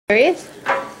Serious?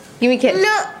 Give me a kiss.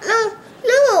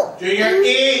 No. Junior,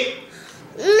 eat.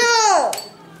 No.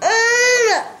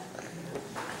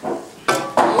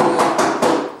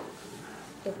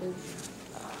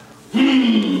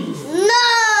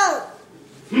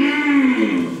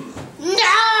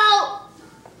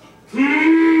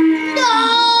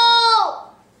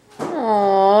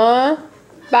 Aww.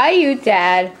 Bye, you,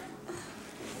 Dad.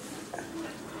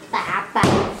 Papa.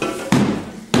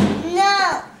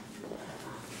 No.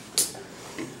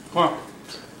 Come on.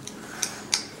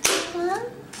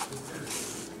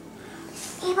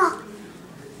 Eva.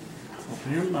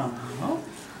 Open your mouth.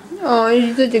 Oh,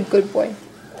 you're such a good boy.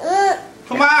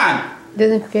 Come on.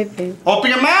 Doesn't fit, babe.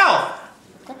 Open your mouth.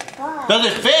 Does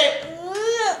it fit?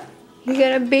 You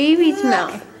got a baby's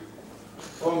mouth.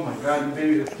 Oh my God, you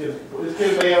baby, this kid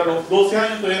veía a los 12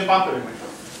 años todavía en pampers,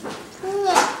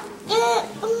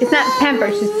 It's not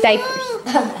Pampers, it's diapers.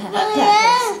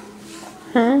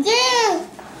 Huh?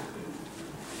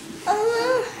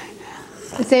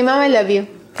 Say, Mom, I love you.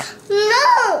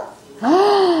 No.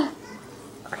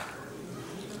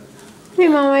 Say,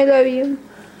 Mom, I love you.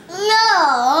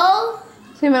 No.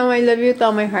 Say, Mom, I love you with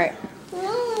all my heart.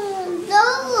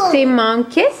 No. Say, Mom,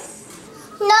 kiss.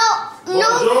 No.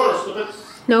 No.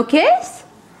 No kiss?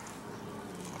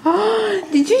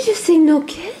 Did you just say no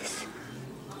kiss?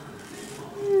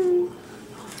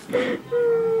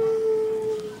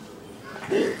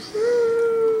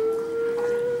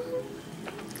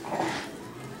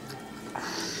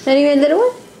 Anyway, little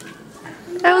one?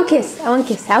 I want kiss. I want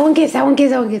kiss. I want kiss. I want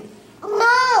kiss. I want kiss.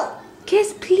 No.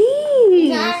 Kiss,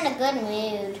 please. Not in a good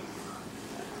mood.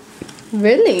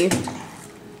 Really?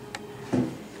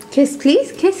 Kiss,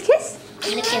 please. Kiss, kiss.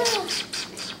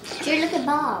 Look at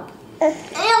Bob.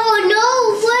 Oh no!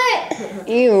 What?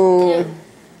 Ew.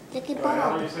 Look at What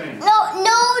Bob. are you saying?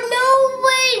 No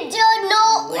way, John, no.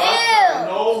 Ew.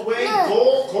 No way,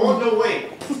 go no way.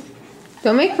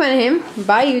 Don't make fun of him.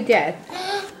 Bye, you, Dad.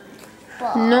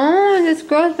 No, this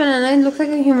gross banana looks like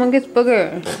a humongous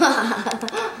booger.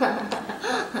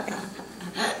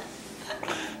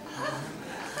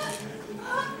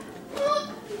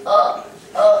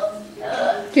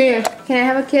 Junior, can I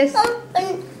have a kiss?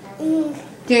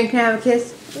 Junior, can I have a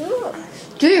kiss?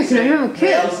 Junior, can I have a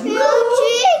kiss? No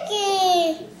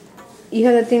chicken. You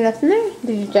have that thing left in there?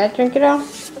 Did your dad drink it all?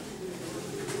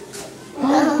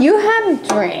 You have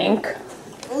drink.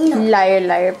 Liar,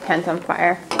 liar, pants on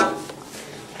fire.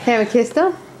 Can I have a kiss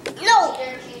though? No.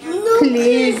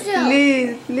 Please,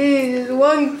 please, please.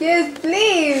 One kiss,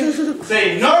 please.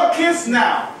 Say no kiss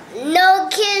now. No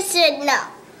kissing now.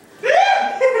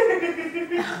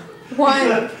 One,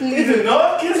 Is please. it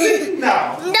no kissing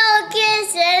now? No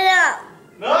kissing now.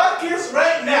 No kiss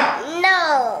right now.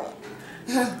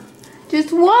 No.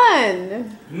 Just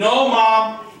one. No,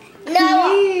 Mom. No.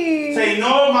 Please. Say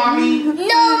no, Mommy.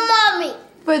 No, mommy.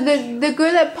 But the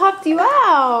girl that popped you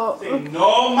out. Say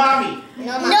no, Mommy.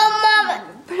 No, mama.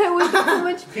 But I was in so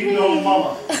much pain. No,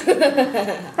 Mama.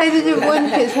 I did it. One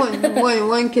kiss.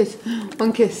 One kiss.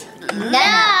 One kiss.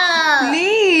 No.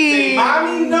 Please. Say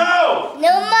Mommy, no.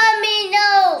 No, mommy,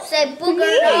 no. Say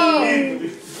booger, no.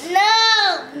 No.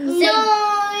 No.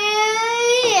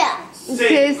 Yeah. Say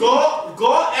Kiss.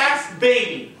 go ask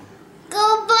baby.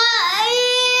 Go by.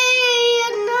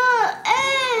 No.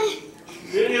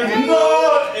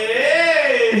 No,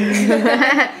 hey.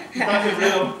 That's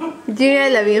real. Junior, I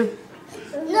love you.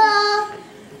 No.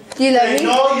 Do you love Say me?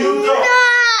 no, you don't.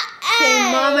 Say,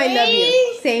 Mom, I love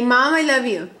you. Say, Mom, I love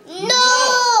you. No.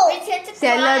 Say,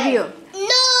 I love you.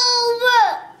 No.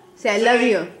 Say, I love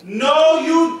you. No,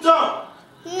 you don't.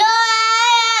 No.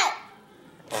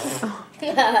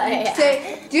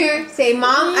 Say, Junior, say,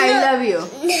 Mom, I love you.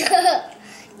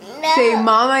 No. Say,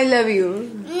 Mom, I love you.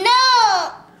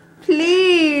 No.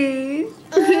 Please.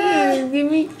 Please, give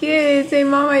me a kiss. Say,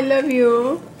 Mom, I love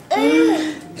you.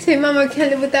 Say, Mom, I can't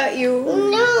live without you.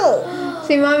 No.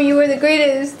 Say, Mom, you were the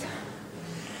greatest.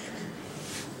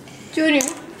 Junior,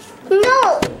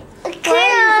 No. Why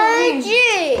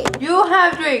Can't. you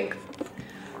have drink.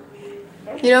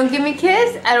 You don't give me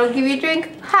kiss, I don't give you drink.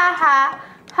 Ha ha,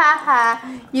 ha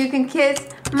ha. You can kiss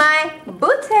my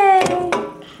booty.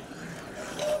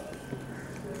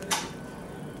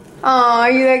 Oh,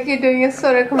 you like you're doing a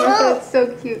soda commercial. It's so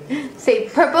cute. Say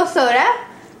purple soda.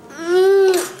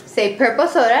 Say purple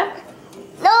soda.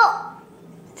 No.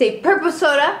 Say purple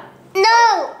soda.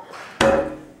 No.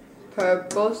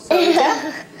 Purple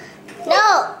soda.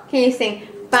 No. Can you sing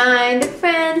find a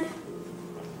friend?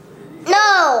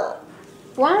 No.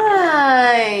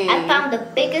 Why? I found the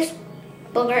biggest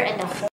booger in the whole